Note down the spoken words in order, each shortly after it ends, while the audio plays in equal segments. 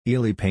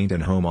Ely Paint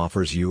and Home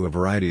offers you a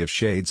variety of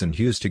shades and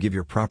hues to give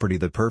your property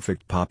the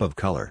perfect pop of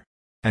color.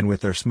 And with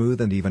their smooth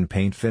and even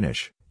paint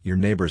finish, your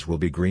neighbors will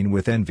be green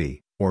with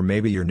envy, or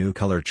maybe your new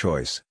color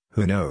choice,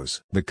 who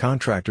knows? The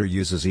contractor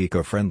uses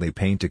eco-friendly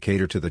paint to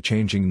cater to the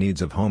changing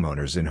needs of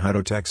homeowners in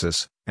Hutto,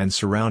 Texas, and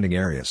surrounding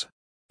areas.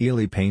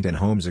 Ely Paint and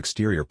Home's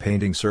exterior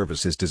painting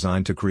service is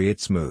designed to create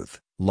smooth,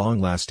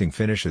 long-lasting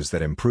finishes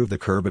that improve the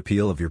curb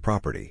appeal of your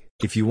property.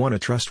 If you want a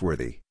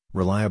trustworthy,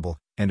 reliable,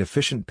 and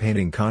efficient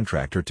painting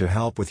contractor to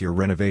help with your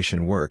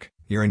renovation work,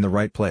 you're in the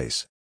right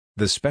place.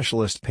 The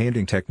specialist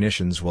painting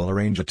technicians will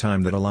arrange a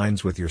time that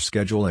aligns with your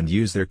schedule and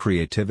use their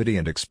creativity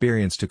and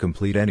experience to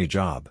complete any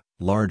job,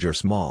 large or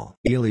small.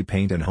 Ely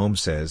Paint and Home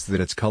says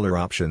that its color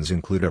options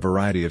include a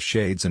variety of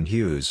shades and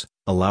hues,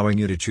 allowing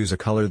you to choose a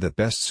color that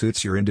best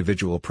suits your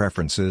individual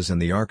preferences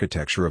and the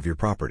architecture of your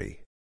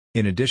property.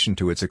 In addition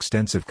to its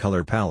extensive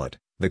color palette,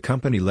 the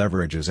company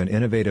leverages an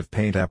innovative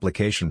paint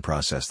application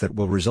process that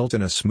will result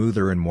in a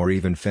smoother and more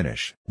even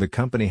finish. The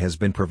company has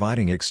been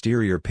providing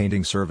exterior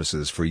painting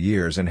services for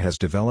years and has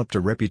developed a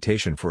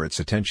reputation for its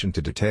attention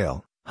to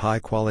detail,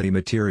 high-quality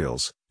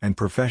materials, and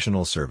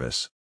professional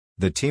service.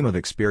 The team of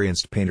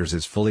experienced painters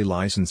is fully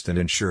licensed and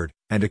insured,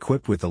 and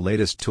equipped with the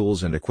latest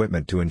tools and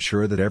equipment to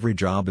ensure that every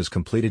job is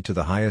completed to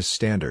the highest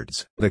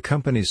standards. The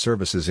company's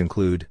services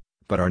include,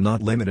 but are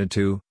not limited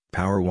to,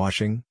 power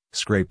washing,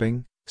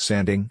 scraping,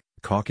 sanding,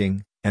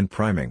 caulking, and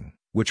priming,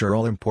 which are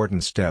all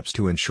important steps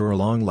to ensure a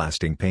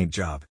long-lasting paint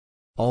job.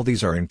 All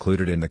these are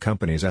included in the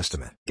company's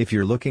estimate. If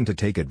you're looking to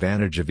take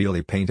advantage of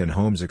Ely Paint and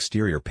Home's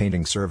exterior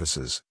painting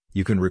services,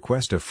 you can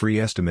request a free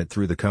estimate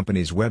through the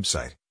company's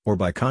website, or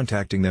by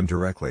contacting them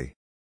directly.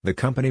 The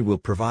company will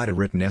provide a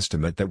written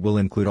estimate that will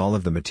include all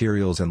of the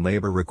materials and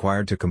labor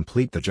required to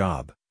complete the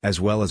job, as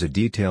well as a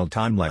detailed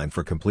timeline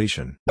for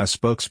completion. A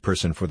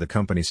spokesperson for the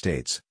company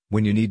states,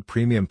 "When you need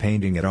premium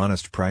painting at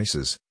honest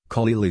prices,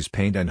 call Ely's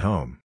Paint and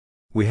Home.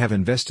 We have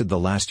invested the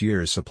last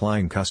years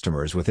supplying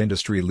customers with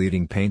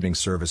industry-leading painting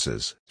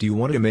services." Do you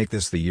want to make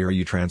this the year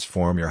you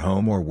transform your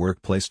home or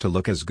workplace to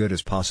look as good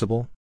as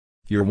possible?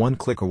 You're one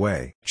click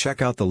away.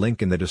 Check out the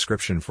link in the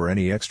description for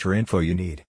any extra info you need.